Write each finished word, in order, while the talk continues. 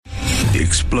The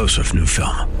explosive new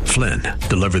film, Flynn,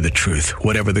 deliver the truth,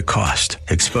 whatever the cost,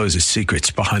 exposes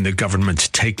secrets behind the government's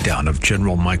takedown of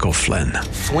General Michael Flynn.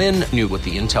 Flynn knew what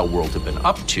the intel world had been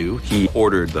up to. He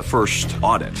ordered the first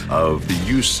audit of the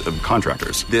use of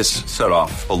contractors. This set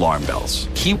off alarm bells.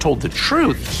 He told the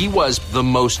truth. He was the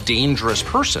most dangerous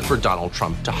person for Donald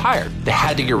Trump to hire. They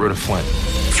had to get rid of Flynn.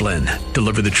 Flynn,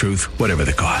 deliver the truth, whatever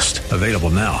the cost. Available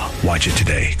now. Watch it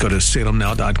today. Go to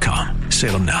salemnow.com.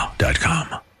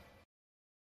 salemnow.com.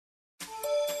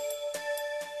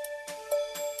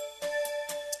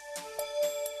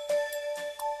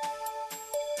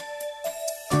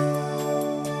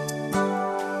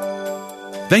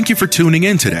 Thank you for tuning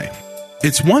in today.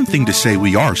 It's one thing to say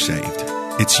we are saved.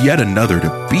 It's yet another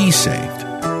to be saved.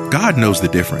 God knows the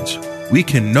difference. We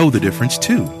can know the difference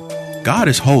too. God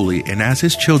is holy, and as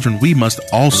His children, we must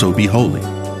also be holy.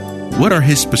 What are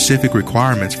His specific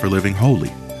requirements for living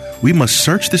holy? We must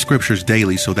search the scriptures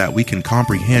daily so that we can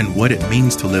comprehend what it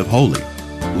means to live holy,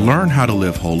 learn how to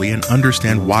live holy, and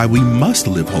understand why we must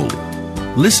live holy.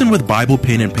 Listen with Bible,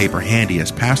 pen, and paper handy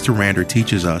as Pastor Rander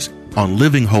teaches us on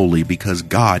living holy because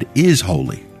God is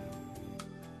holy.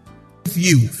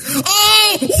 You.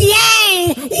 Oh,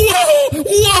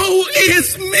 woe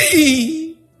is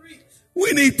me.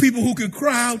 We need people who can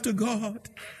cry out to God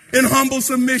in humble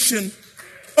submission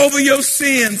over your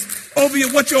sins, over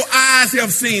what your eyes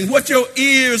have seen, what your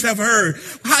ears have heard,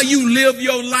 how you live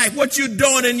your life, what you're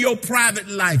doing in your private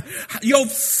life, your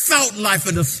thought life,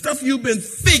 and the stuff you've been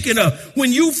thinking of.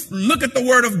 When you look at the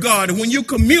Word of God and when you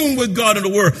commune with God in the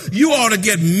Word, you ought to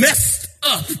get messed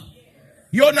up.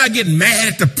 You're not getting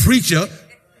mad at the preacher.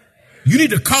 You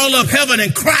need to call up heaven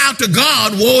and cry out to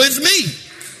God, woe is me.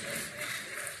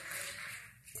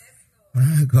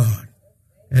 My God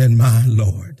and my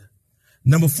Lord.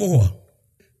 Number 4,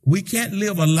 we can't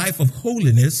live a life of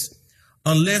holiness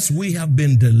unless we have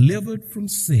been delivered from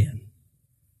sin.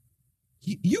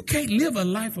 You can't live a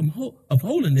life of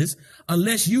holiness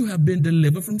unless you have been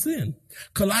delivered from sin.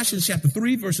 Colossians chapter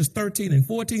 3 verses 13 and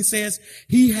 14 says,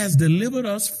 He has delivered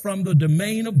us from the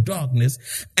domain of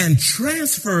darkness and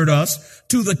transferred us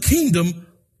to the kingdom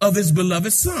of His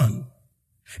beloved Son,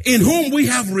 in whom we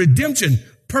have redemption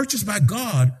purchased by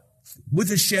God with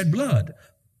His shed blood,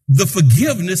 the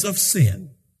forgiveness of sin.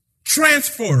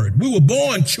 Transferred. We were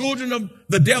born children of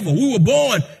the devil. We were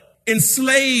born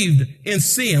enslaved in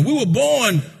sin. We were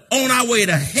born on our way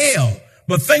to hell.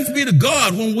 But thanks be to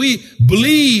God, when we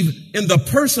believe in the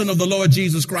person of the Lord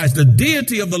Jesus Christ, the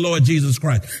deity of the Lord Jesus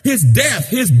Christ, His death,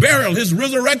 His burial, His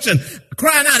resurrection,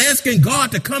 crying out, asking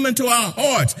God to come into our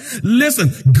hearts.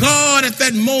 Listen, God at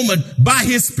that moment, by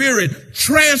His Spirit,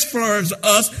 transfers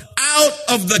us out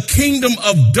of the kingdom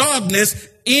of darkness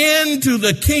into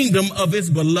the kingdom of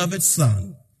His beloved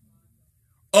Son.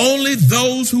 Only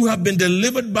those who have been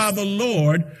delivered by the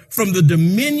Lord from the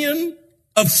dominion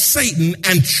of Satan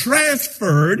and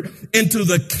transferred into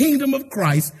the kingdom of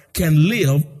Christ can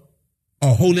live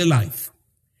a holy life.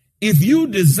 If you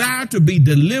desire to be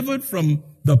delivered from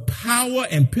the power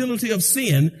and penalty of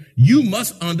sin, you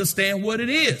must understand what it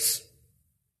is.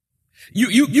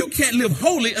 You can't live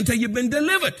holy until you've been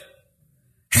delivered.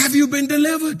 Have you been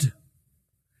delivered?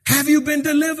 Have you been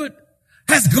delivered?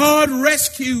 Has God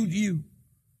rescued you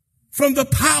from the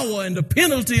power and the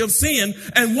penalty of sin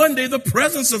and one day the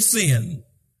presence of sin?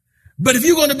 But if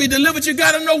you're going to be delivered, you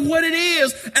got to know what it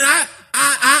is. And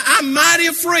I'm mighty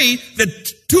afraid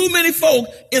that too many folk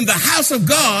in the house of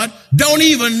God don't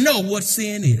even know what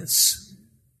sin is.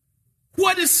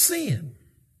 What is sin?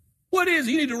 What is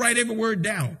it? You need to write every word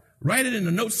down. Write it in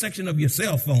the notes section of your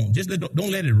cell phone. Just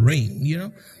don't let it ring, you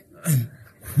know.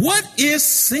 What is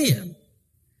sin?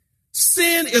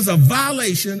 Sin is a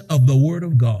violation of the Word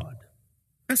of God.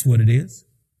 That's what it is.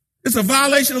 It's a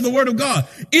violation of the Word of God.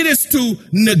 It is to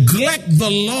neglect the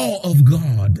law of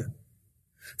God.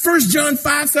 1 John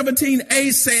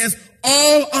 5:17a says,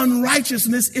 all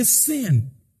unrighteousness is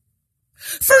sin.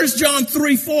 1 John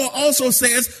 3:4 also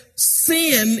says,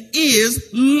 sin is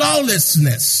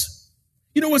lawlessness.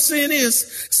 You know what sin is?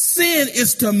 Sin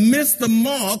is to miss the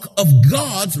mark of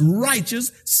God's righteous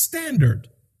standard.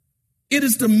 It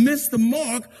is to miss the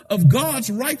mark of God's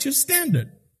righteous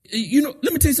standard. You know,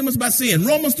 let me tell you something about sin.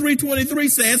 Romans 3:23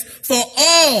 says, for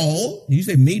all, you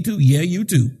say me too? Yeah, you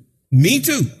too. Me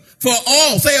too. For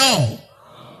all, say all.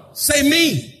 Say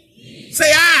me. Say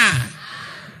I.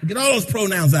 Get all those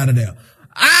pronouns out of there.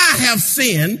 I have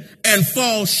sinned and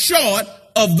fall short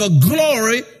of the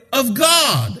glory of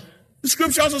God. The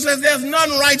scripture also says there's none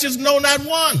righteous, no, not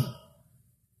one.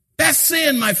 That's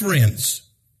sin, my friends.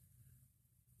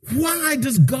 Why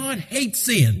does God hate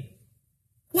sin?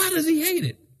 Why does He hate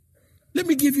it? Let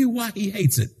me give you why He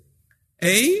hates it.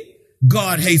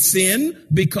 God hates sin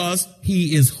because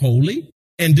he is holy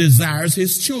and desires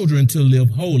his children to live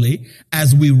holy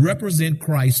as we represent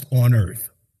Christ on earth.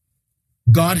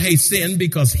 God hates sin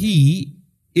because he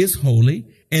is holy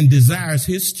and desires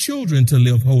his children to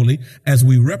live holy as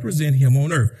we represent him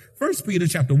on earth. 1 Peter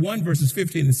chapter 1 verses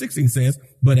 15 and 16 says,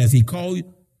 but as he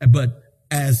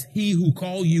who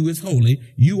called you is holy,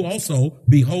 you also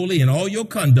be holy in all your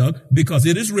conduct, because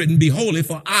it is written, be holy,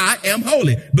 for I am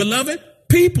holy. Beloved,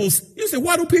 you say,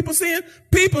 why do people sin?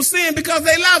 People sin because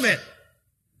they love it.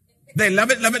 They love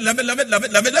it, love it, love it, love it, love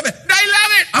it, love it, love it. They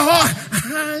love it. Oh,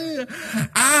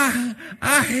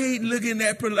 I hate looking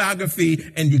at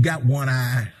pornography and you got one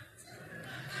eye.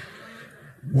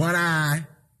 One eye.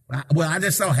 Well, I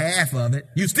just saw half of it.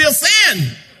 You still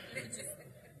sin.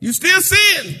 You still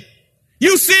sin.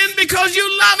 You sin because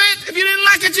you love it. If you didn't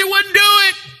like it, you wouldn't do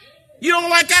it. You don't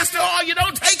like castor oil, you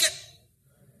don't take it.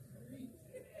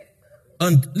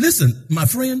 Listen, my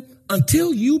friend,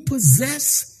 until you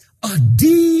possess a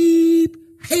deep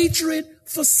hatred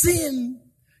for sin,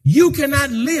 you cannot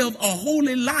live a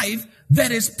holy life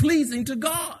that is pleasing to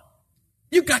God.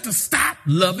 You've got to stop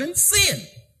loving sin.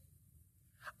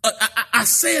 I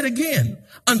say it again.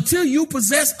 Until you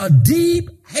possess a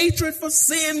deep hatred for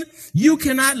sin, you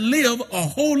cannot live a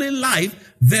holy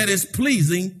life that is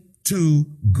pleasing to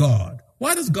God.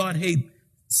 Why does God hate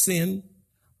sin?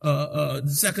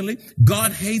 Secondly,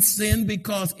 God hates sin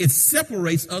because it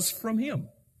separates us from him.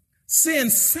 Sin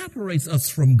separates us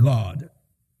from God.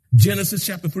 Genesis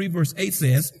chapter 3 verse 8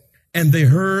 says, and they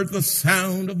heard the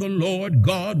sound of the Lord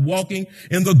God walking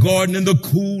in the garden in the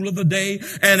cool of the day.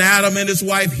 And Adam and his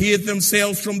wife hid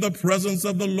themselves from the presence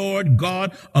of the Lord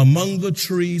God among the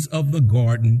trees of the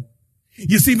garden.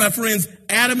 You see, my friends,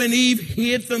 Adam and Eve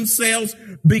hid themselves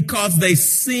because they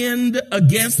sinned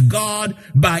against God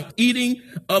by eating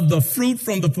of the fruit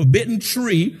from the forbidden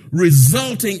tree,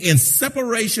 resulting in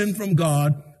separation from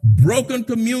God, broken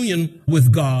communion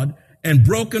with God, and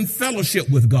broken fellowship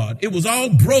with God. It was all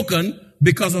broken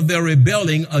because of their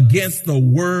rebelling against the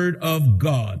word of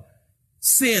God.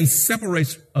 Sin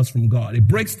separates us from God. It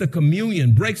breaks the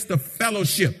communion, breaks the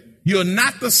fellowship. You're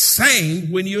not the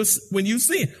same when you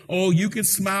sin. Oh, you can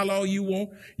smile all you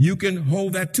want. You can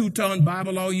hold that 2-ton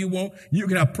Bible all you want. You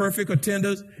can have perfect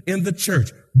attendance in the church.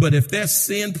 But if there's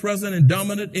sin present and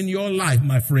dominant in your life,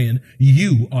 my friend,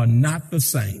 you are not the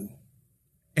same.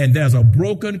 And there's a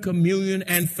broken communion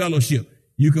and fellowship.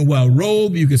 You can wear a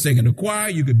robe, you can sing in the choir,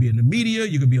 you could be in the media,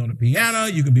 you could be on the piano,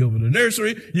 you could be over the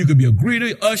nursery, you could be a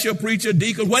greeter, usher, preacher,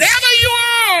 deacon, whatever you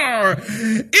are.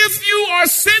 If you are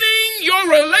sinning, your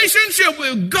relationship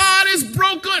with God is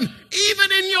broken,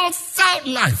 even in your thought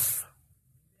life.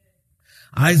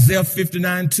 Isaiah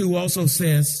 59:2 also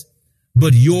says,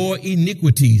 but your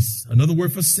iniquities, another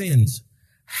word for sins,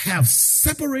 have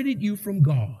separated you from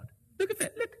God. Look at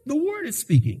that. Look, the word is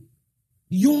speaking.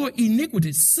 Your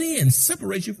iniquities, sin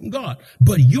separates you from God.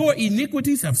 But your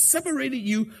iniquities have separated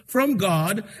you from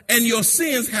God, and your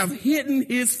sins have hidden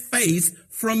his face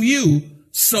from you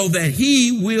so that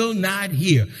he will not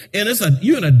hear. And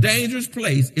you're in a dangerous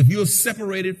place if you're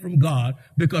separated from God,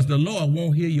 because the Lord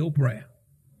won't hear your prayer.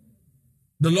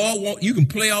 The Lord won't, you can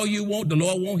play all you want, the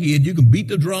Lord won't hear it. You can beat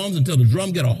the drums until the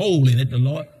drum get a hole in it, the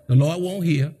Lord won't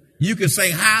hear. You can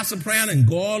sing high soprano and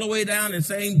go all the way down and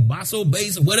sing basso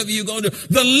bass or whatever you're going to do.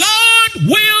 The Lord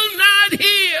will not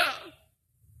hear.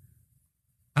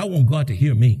 I want God to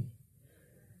hear me.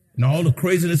 And all the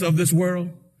craziness of this world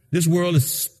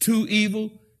is too evil,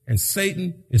 and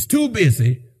Satan is too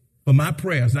busy for my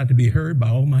prayers not to be heard by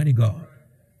Almighty God.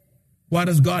 Why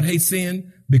does God hate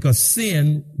sin? Because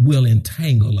sin will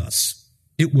entangle us.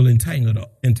 It will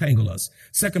entangle us.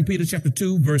 2 Peter chapter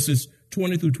 2 verses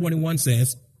 20 through 21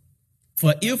 says,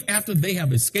 for if after they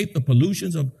have escaped the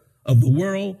pollutions of the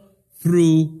world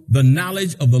through the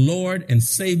knowledge of the Lord and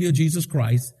Savior Jesus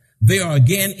Christ, they are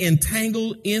again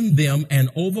entangled in them and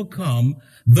overcome,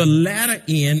 the latter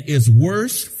end is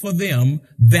worse for them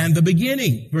than the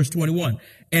beginning. Verse 21.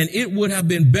 And it would have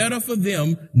been better for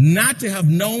them not to have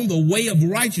known the way of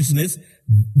righteousness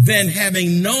than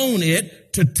having known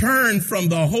it to turn from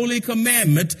the holy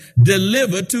commandment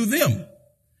delivered to them.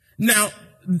 Now,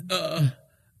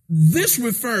 this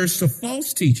refers to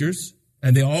false teachers,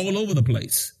 and they're all over the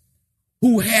place,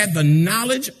 who had the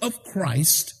knowledge of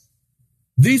Christ.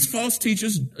 These false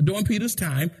teachers during Peter's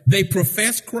time, they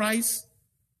professed Christ,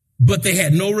 but they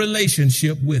had no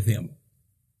relationship with him.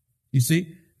 You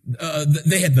see,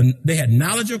 they had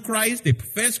knowledge of Christ, they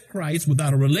professed Christ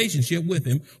without a relationship with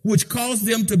him, which caused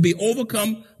them to be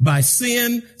overcome by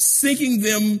sin, sinking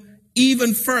them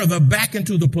even further back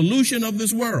into the pollution of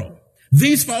this world.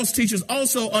 These false teachers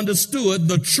also understood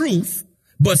the truth,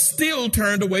 but still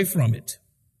turned away from it,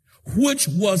 which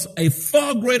was a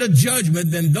far greater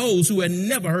judgment than those who had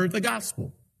never heard the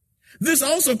gospel. This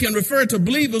also can refer to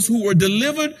believers who were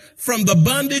delivered from the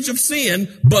bondage of sin,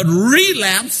 but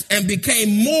relapsed and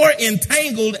became more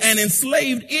entangled and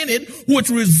enslaved in it, which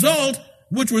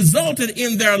resulted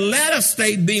in their latter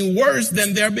state being worse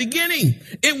than their beginning.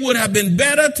 It would have been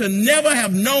better to never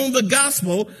have known the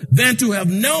gospel than to have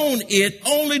known it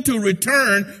only to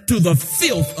return to the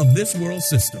filth of this world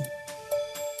system.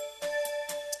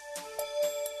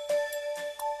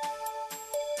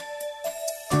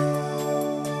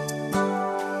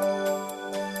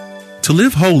 To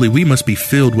live holy, we must be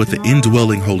filled with the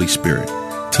indwelling Holy Spirit.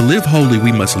 To live holy,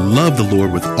 we must love the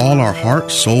Lord with all our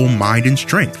heart, soul, mind, and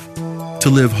strength. To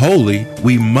live holy,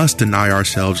 we must deny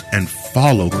ourselves and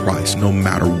follow Christ no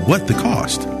matter what the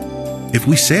cost. If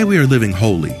we say we are living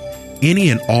holy, any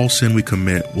and all sin we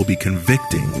commit will be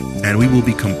convicting, and we will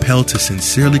be compelled to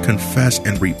sincerely confess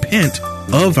and repent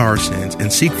of our sins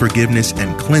and seek forgiveness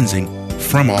and cleansing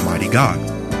from Almighty God.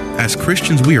 As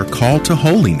Christians, we are called to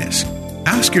holiness.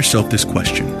 Ask yourself this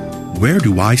question: where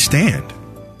do I stand?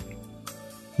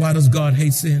 Why does God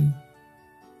hate sin?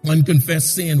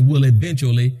 Unconfessed sin will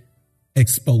eventually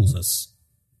expose us.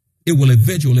 It will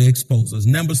eventually expose us.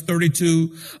 Numbers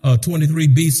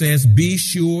 32:23b says, be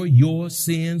sure your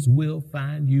sins will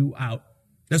find you out.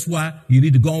 That's why you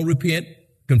need to go and repent,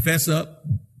 confess up,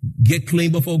 get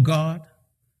clean before God.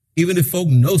 Even if folk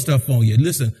know stuff on you,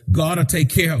 listen, God will take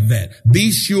care of that.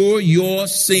 Be sure your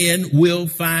sin will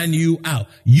find you out.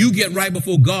 You get right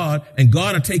before God, and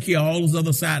God will take care of all those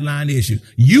other sideline issues.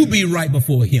 You be right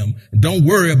before him. Don't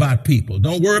worry about people.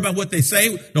 Don't worry about what they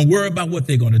say. Don't worry about what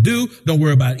they're going to do. Don't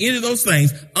worry about any of those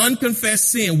things. Unconfessed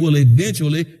sin will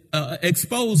eventually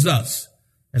expose us.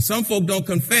 And some folk don't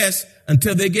confess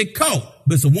until they get caught.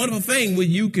 But it's a wonderful thing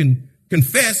when you can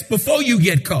confess before you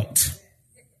get caught.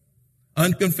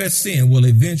 Unconfessed sin will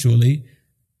eventually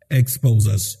expose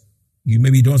us. You may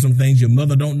be doing some things your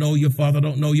mother don't know, your father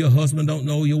don't know, your husband don't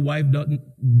know, your wife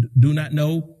do not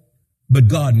know, but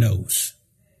God knows.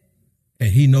 And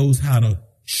he knows how to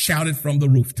shout it from the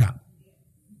rooftop.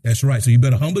 That's right. So you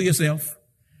better humble yourself.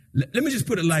 Let me just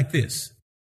put it like this.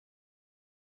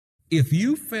 If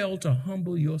you fail to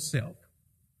humble yourself,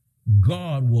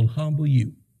 God will humble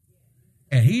you.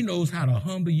 And he knows how to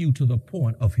humble you to the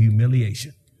point of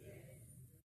humiliation.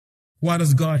 Why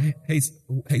does God hate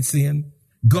sin?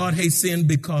 God hates sin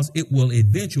because it will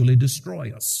eventually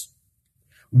destroy us.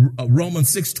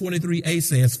 Romans 6:23a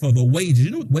says, for the wages, you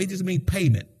know what wages mean?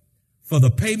 Payment. For the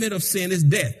payment of sin is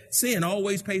death. Sin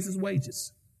always pays its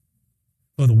wages.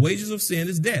 For the wages of sin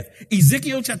is death.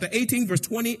 Ezekiel chapter 18 verse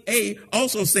 20a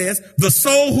also says, the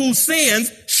soul who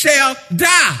sins shall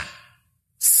die.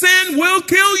 Sin will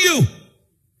kill you.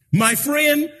 My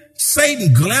friend,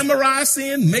 Satan glamorizes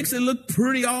sin, makes it look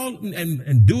pretty all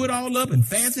and do it all up and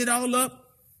fancy it all up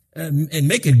and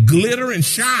make it glitter and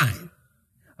shine.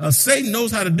 Satan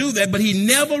knows how to do that, but he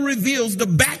never reveals the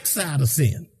backside of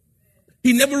sin.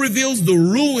 He never reveals the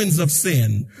ruins of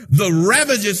sin, the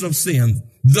ravages of sin,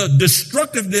 the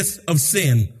destructiveness of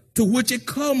sin to which it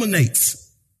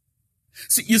culminates.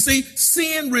 You see,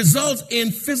 sin results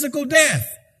in physical death.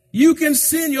 You can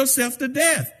sin yourself to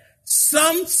death.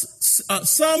 Some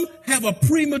have a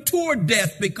premature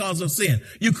death because of sin.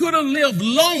 You could have lived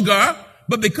longer,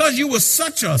 but because you were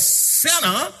such a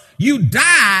sinner, you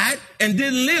died and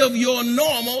didn't live your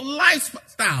normal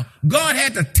lifestyle. God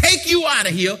had to take you out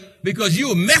of here because you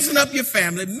were messing up your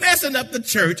family, messing up the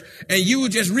church, and you were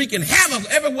just wreaking havoc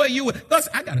everywhere you were. Thus,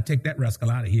 I got to take that rascal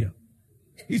out of here.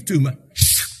 He's too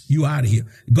much. You out of here.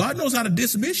 God knows how to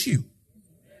dismiss you.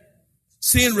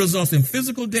 Sin results in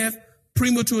physical death,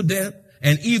 premature death,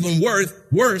 and even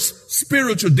worse,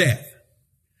 spiritual death.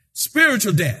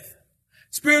 Spiritual death.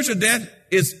 Spiritual death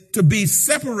is to be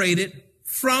separated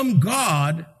from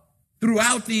God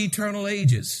throughout the eternal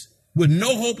ages with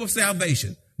no hope of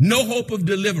salvation, no hope of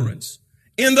deliverance,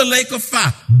 in the lake of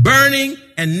fire, burning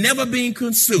and never being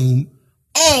consumed,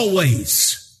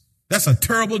 always. That's a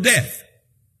terrible death.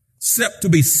 To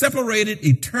be separated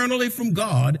eternally from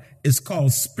God is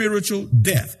called spiritual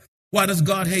death. Why does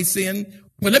God hate sin?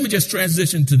 Well, let me just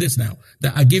transition to this now.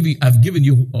 I've given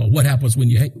you what happens when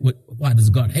you hate. Why does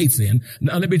God hate sin?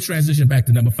 Now let me transition back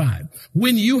to number 5.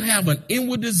 When you have an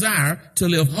inward desire to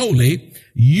live holy,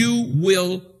 you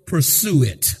will pursue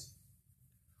it.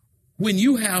 When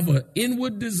you have an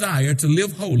inward desire to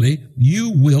live holy,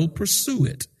 you will pursue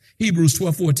it. Hebrews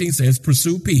 12:14 says,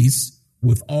 pursue peace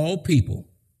with all people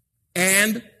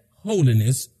and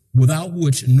holiness, without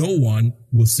which no one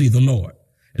will see the Lord.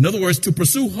 In other words, to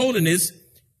pursue holiness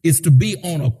is to be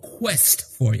on a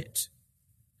quest for it.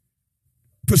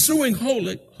 Pursuing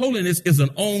holiness is an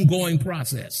ongoing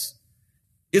process.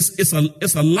 It's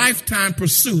a lifetime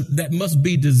pursuit that must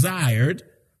be desired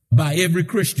by every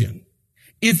Christian.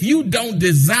 If you don't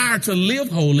desire to live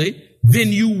holy, then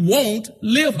you won't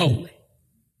live holy.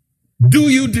 Do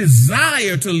you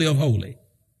desire to live holy?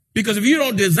 Because if you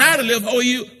don't desire to live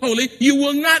holy, you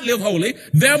will not live holy.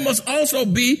 There must also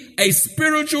be a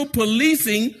spiritual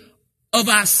policing of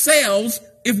ourselves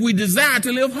if we desire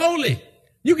to live holy.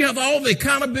 You can have all the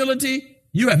accountability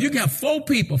you have. You can have 4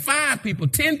 people, 5 people,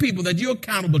 10 people that you're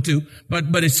accountable to.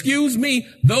 But excuse me,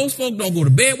 those folk don't go to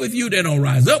bed with you. They don't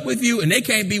rise up with you, and they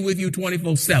can't be with you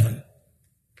 24/7.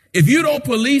 If you don't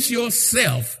police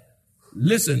yourself,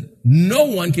 listen, no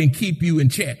one can keep you in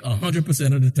check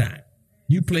 100% of the time.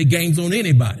 You play games on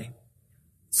anybody.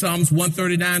 Psalms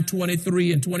 139,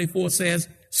 23 and 24 says,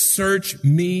 search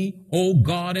me, O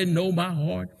God, and know my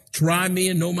heart. Try me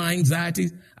and know my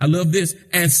anxieties. I love this.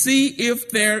 And see if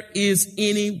there is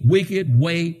any wicked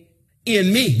way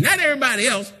in me. Not everybody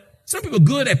else. Some people are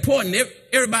good at pointing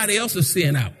everybody else's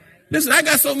sin out. Listen, I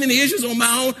got so many issues on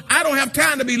my own. I don't have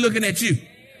time to be looking at you.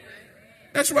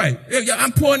 That's right.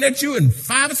 I'm pointing at you and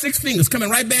 5 or 6 fingers coming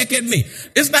right back at me.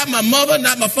 It's not my mother,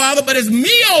 not my father, but it's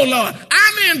me, oh Lord.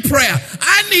 I'm in prayer.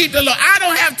 I need the Lord. I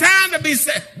don't have time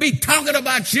to be talking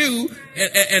about you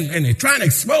and trying to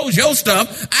expose your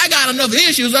stuff. I got enough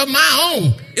issues of my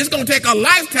own. It's going to take a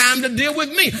lifetime to deal with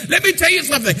me. Let me tell you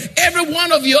something. Every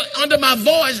one of you under my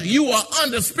voice, you are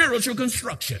under spiritual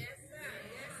construction.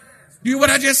 You hear what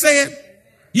I just said?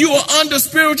 You are under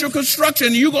spiritual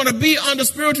construction. You're going to be under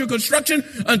spiritual construction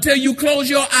until you close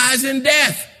your eyes in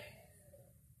death.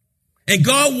 And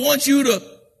God wants you to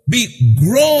be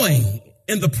growing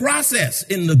in the process,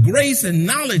 in the grace and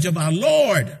knowledge of our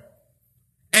Lord,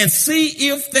 and see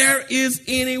if there is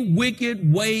any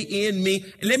wicked way in me.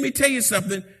 And let me tell you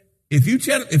something. If you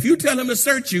tell him to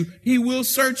search you, he will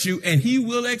search you and he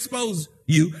will expose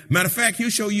you. Matter of fact, he'll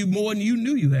show you more than you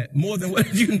knew you had, more than what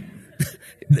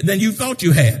than you thought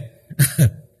you had.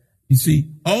 You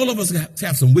see, all of us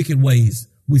have some wicked ways.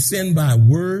 We sin by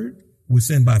word, we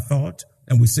sin by thought,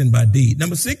 and we sin by deed.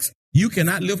 Number 6, you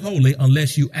cannot live holy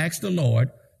unless you ask the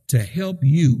Lord to help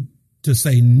you to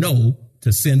say no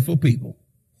to sinful people.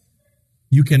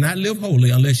 You cannot live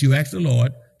holy unless you ask the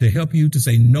Lord to help you to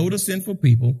say no to sinful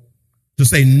people, to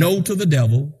say no to the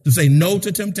devil, to say no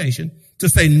to temptation, to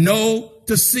say no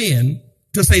to sin,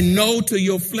 to say no to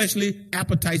your fleshly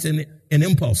appetites and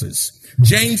impulses.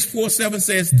 James 4:7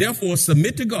 says, therefore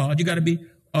submit to God. You got to be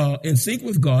in sync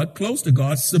with God, close to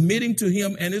God, submitting to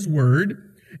him and his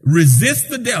word. Resist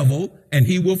the devil and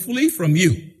he will flee from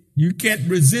you. You can't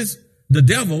resist the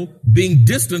devil being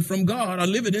distant from God or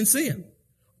living in sin.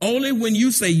 Only when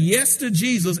you say yes to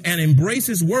Jesus and embrace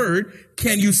his word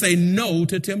can you say no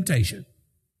to temptation.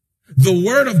 The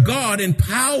word of God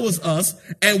empowers us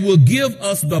and will give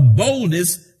us the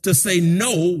boldness to say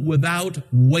no without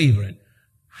wavering.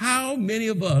 How many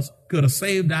of us could have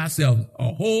saved ourselves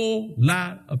a whole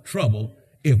lot of trouble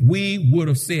if we would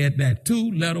have said that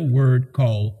 2-letter word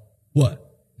called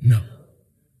what? No.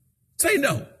 Say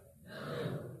no. No.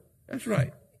 That's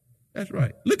right. That's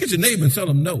right. Look at your neighbor and tell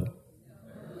them no.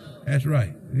 That's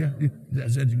right. Yeah.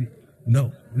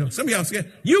 No. Some of y'all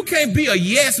scared. You can't be a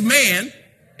yes man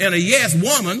and a yes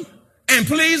woman and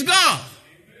please God.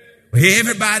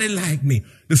 Everybody like me.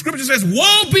 The scripture says,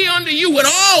 woe be unto you when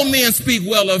all men speak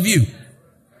well of you.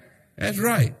 That's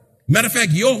right. Matter of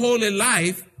fact, your holy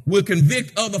life will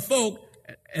convict other folk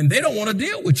and they don't want to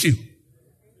deal with you.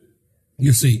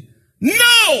 You see,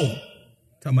 no.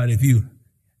 Talking about if you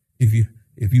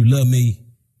love me,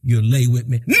 you'll lay with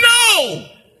me.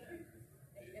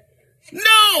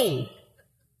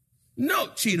 No,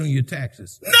 cheat on your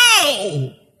taxes.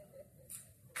 No.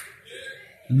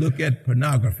 Look at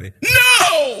pornography.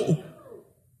 No.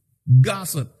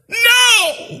 Gossip.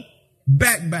 No.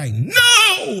 Backbiting.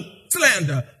 No.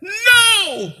 Slander.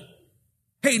 No.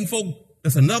 Hating folk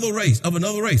that's another race of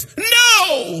another race.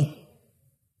 No.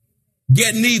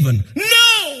 Getting even.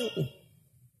 No.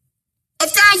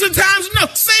 1,000 times no.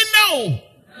 Say no.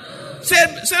 No. Say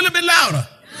a little bit louder.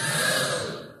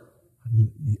 No.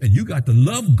 And you got to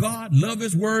love God, love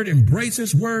his word, embrace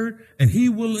his word, and he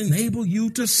will enable you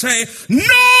to say no.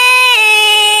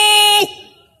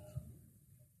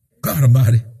 God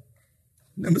Almighty.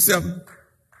 Number 7,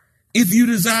 if you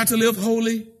desire to live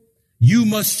holy, you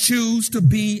must choose to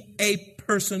be a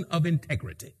person of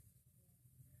integrity.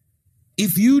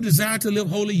 If you desire to live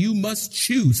holy, you must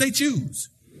choose. Say choose.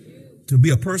 To be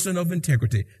a person of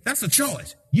integrity. That's a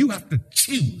choice. You have to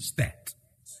choose that.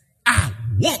 I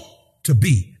want to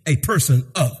be a person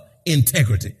of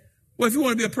integrity. Well, if you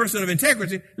want to be a person of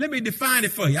integrity, let me define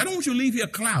it for you. I don't want you to leave here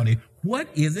cloudy. What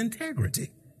is integrity?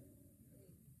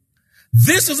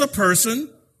 This is a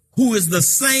person who is the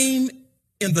same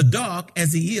in the dark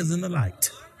as he is in the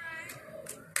light.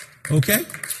 Okay?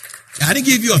 I didn't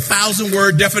give you a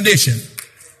 1,000-word definition.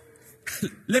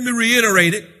 Let me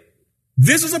reiterate it.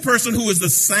 This is a person who is the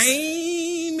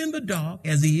same in the dark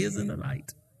as he is in the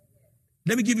light.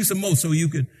 Let me give you some more so you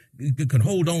can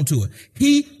hold on to it.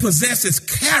 He possesses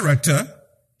character.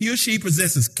 He or she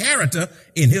possesses character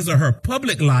in his or her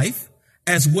public life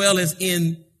as well as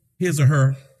in his or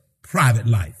her private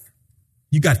life.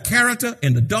 You got character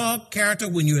in the dark, character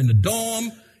when you're in the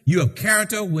dorm. You have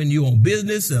character when you're on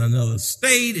business in another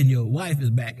state and your wife is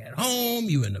back at home.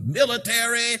 You're in the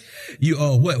military. You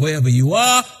are wherever you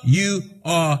are. You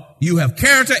have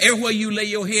character everywhere you lay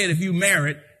your head. If you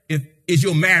married, is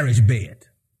your marriage bed.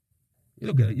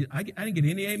 Look at it. I didn't get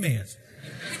any amens.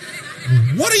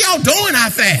 What are y'all doing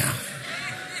out there?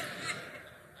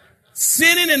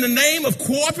 Sinning in the name of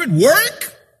corporate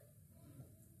work?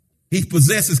 He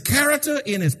possesses character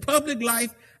in his public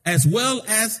life as well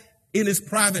as in his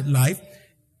private life.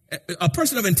 A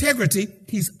person of integrity,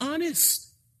 he's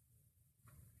honest.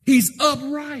 He's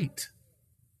upright.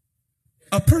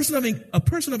 A person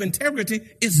of integrity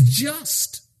is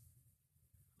just.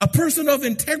 A person of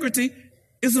integrity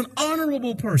is an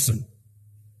honorable person.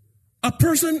 A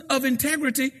person of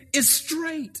integrity is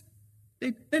straight.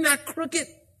 They're not crooked.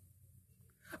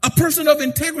 A person of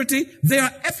integrity, they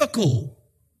are ethical.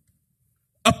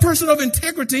 A person of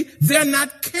integrity, they're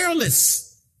not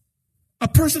careless. A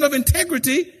person of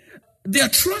integrity, they're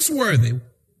trustworthy.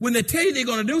 When they tell you they're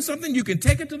going to do something, you can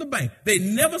take it to the bank. They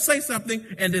never say something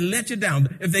and then let you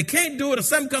down. If they can't do it or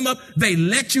something come up, they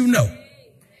let you know.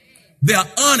 They're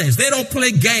honest. They don't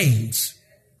play games.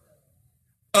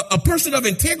 A person of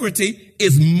integrity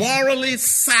is morally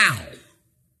sound.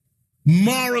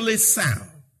 Morally sound.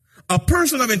 A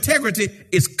person of integrity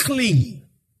is clean.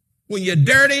 When you're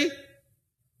dirty,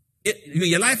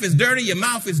 your life is dirty, your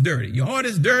mouth is dirty, your heart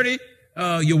is dirty,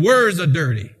 your words are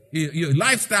dirty, your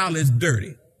lifestyle is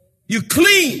dirty. You're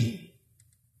clean.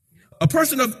 A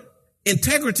person of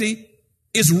integrity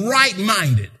is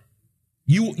right-minded.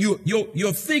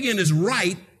 Your thinking is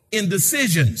right in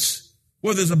decisions,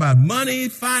 whether it's about money,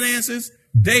 finances,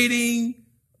 dating,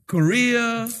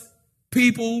 career,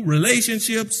 people,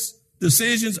 relationships,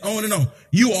 decisions, on and on.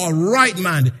 You are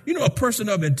right-minded. You know, a person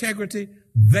of integrity,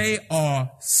 they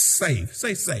are safe.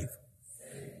 Say safe.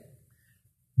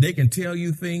 They can tell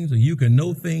you things or you can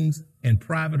know things in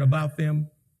private about them.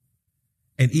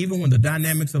 And even when the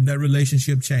dynamics of that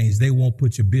relationship change, they won't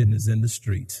put your business in the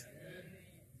street.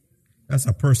 That's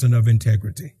a person of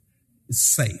integrity. It's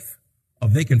safe. Or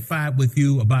they can fight with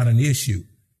you about an issue.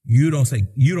 You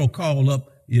don't call up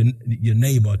your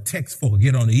neighbor, text for,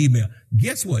 get on the email.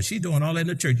 Guess what? She's doing all that in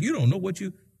the church. You don't know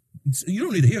you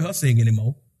don't need to hear her sing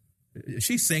anymore.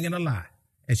 She's singing a lie.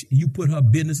 And you put her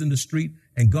business in the street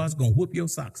and God's going to whoop your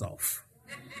socks off.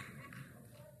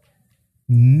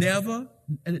 Never,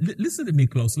 listen to me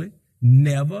closely,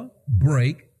 never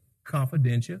break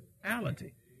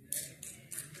confidentiality.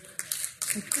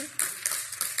 Okay.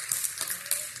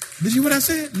 Did you hear what I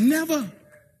said? Never.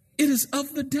 It is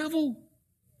of the devil.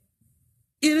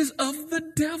 It is of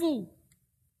the devil.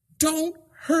 Don't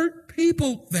hurt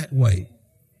people that way.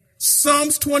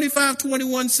 Psalms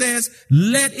 25:21 says,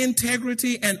 let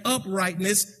integrity and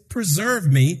uprightness preserve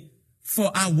me,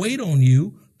 for I wait on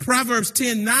you. Proverbs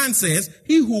 10:9 says,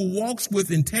 he who walks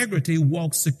with integrity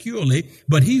walks securely,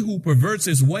 but he who perverts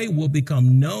his way will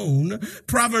become known.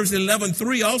 Proverbs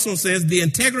 11:3 also says, the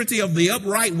integrity of the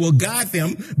upright will guide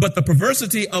them, but the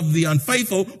perversity of the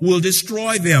unfaithful will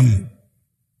destroy them.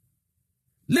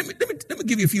 Let me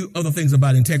give you a few other things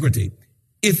about integrity.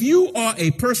 If you are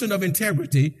a person of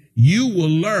integrity, you will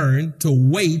learn to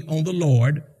wait on the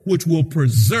Lord, which will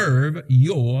preserve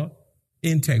your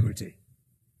integrity.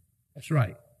 That's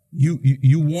right.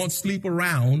 You won't sleep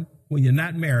around when you're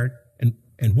not married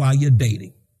and while you're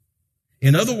dating.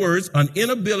 In other words,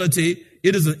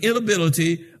 it is an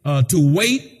inability to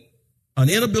wait. An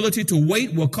inability to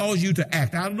wait will cause you to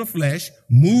act out of the flesh,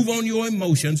 move on your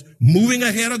emotions, moving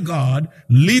ahead of God,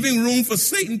 leaving room for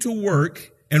Satan to work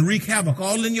and wreak havoc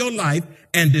all in your life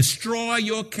and destroy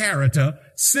your character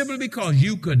simply because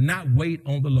you could not wait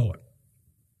on the Lord.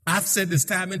 I've said this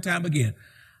time and time again.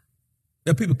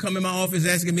 There are people come in my office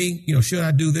asking me, should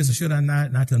I do this or should I not?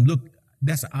 And I tell them, look,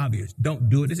 that's obvious. Don't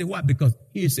do it. They say, why? Because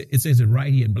it says it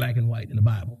right here in black and white in the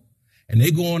Bible. And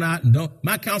they go on out and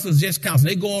my counsel is just counsel.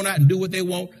 They go on out and do what they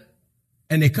want.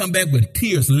 And they come back with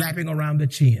tears lapping around their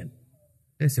chin.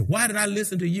 They said, why did I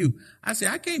listen to you? I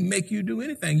said, I can't make you do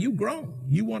anything. You grown.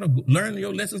 You want to learn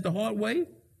your lessons the hard way?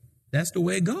 That's the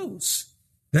way it goes.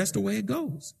 That's the way it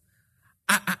goes.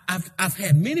 I've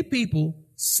had many people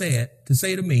say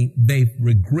to me, they've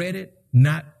regretted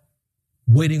not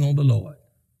waiting on the Lord.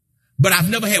 But I've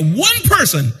never had one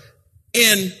person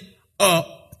in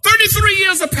 33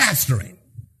 years of pastoring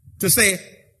to say,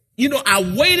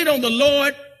 I waited on the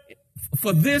Lord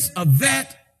for this or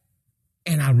that,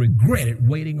 and I regretted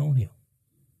waiting on him.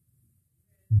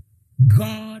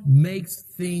 God makes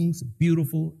things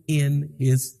beautiful in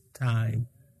his time.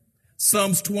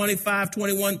 Psalms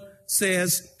 25:21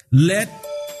 says, let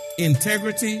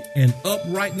integrity and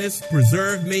uprightness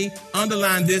preserve me.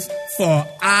 Underline this, for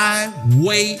I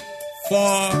wait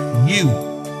for you.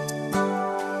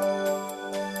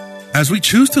 As we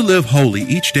choose to live holy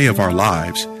each day of our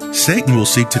lives, Satan will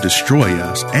seek to destroy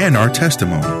us and our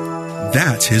testimony.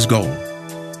 That's his goal.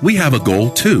 We have a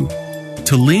goal too,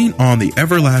 to lean on the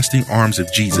everlasting arms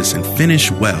of Jesus and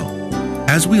finish well.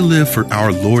 As we live for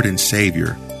our Lord and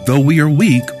Savior, though we are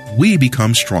weak, we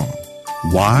become strong.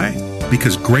 Why?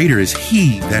 Because greater is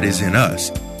he that is in us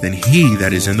than he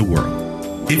that is in the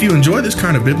world. If you enjoy this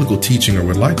kind of biblical teaching or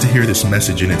would like to hear this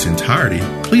message in its entirety,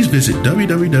 please visit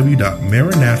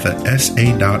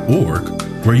www.maranathasa.org,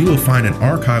 where you will find an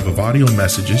archive of audio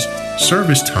messages,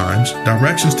 service times,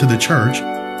 directions to the church,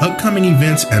 upcoming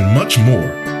events, and much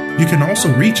more. You can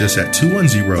also reach us at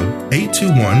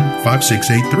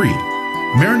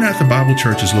 210-821-5683. Maranatha Bible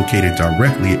Church is located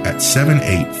directly at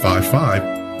 7855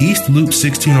 East Loop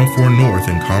 1604 North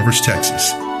in Converse,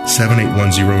 Texas,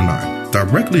 78109,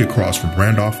 directly across from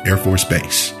Randolph Air Force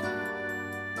Base.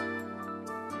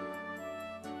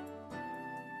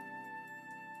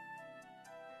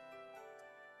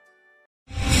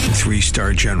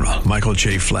 Three-star General Michael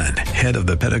J. Flynn, head of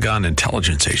the Pentagon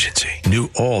Intelligence Agency, knew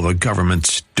all the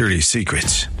government's dirty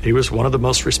secrets. He was one of the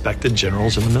most respected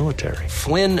generals in the military.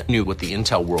 Flynn knew what the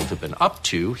intel world had been up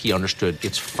to. He understood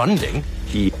its funding.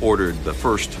 He ordered the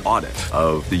first audit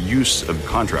of the use of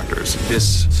contractors.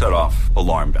 This set off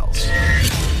alarm bells.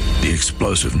 The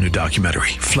explosive new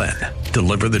documentary, Flynn,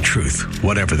 Deliver the Truth,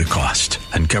 Whatever the Cost,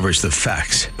 uncovers the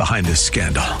facts behind this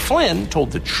scandal. Flynn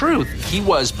told the truth. He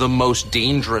was the most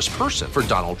dangerous person for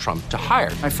Donald Trump to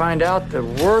hire. I find out the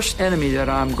worst enemy that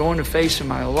I'm going to face in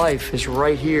my life is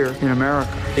right here in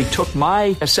America. They took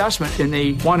my assessment and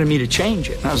they wanted me to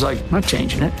change it. And I was like, I'm not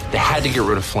changing it. They had to get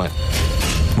rid of Flynn.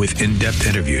 With in-depth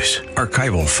interviews,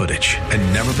 archival footage,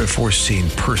 and never-before-seen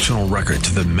personal records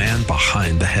of the man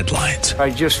behind the headlines. I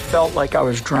just felt like I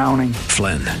was drowning.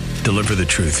 Flynn, Deliver the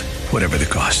Truth, Whatever the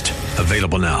Cost.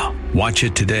 Available now. Watch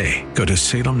it today. Go to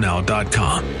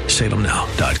salemnow.com.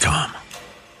 salemnow.com.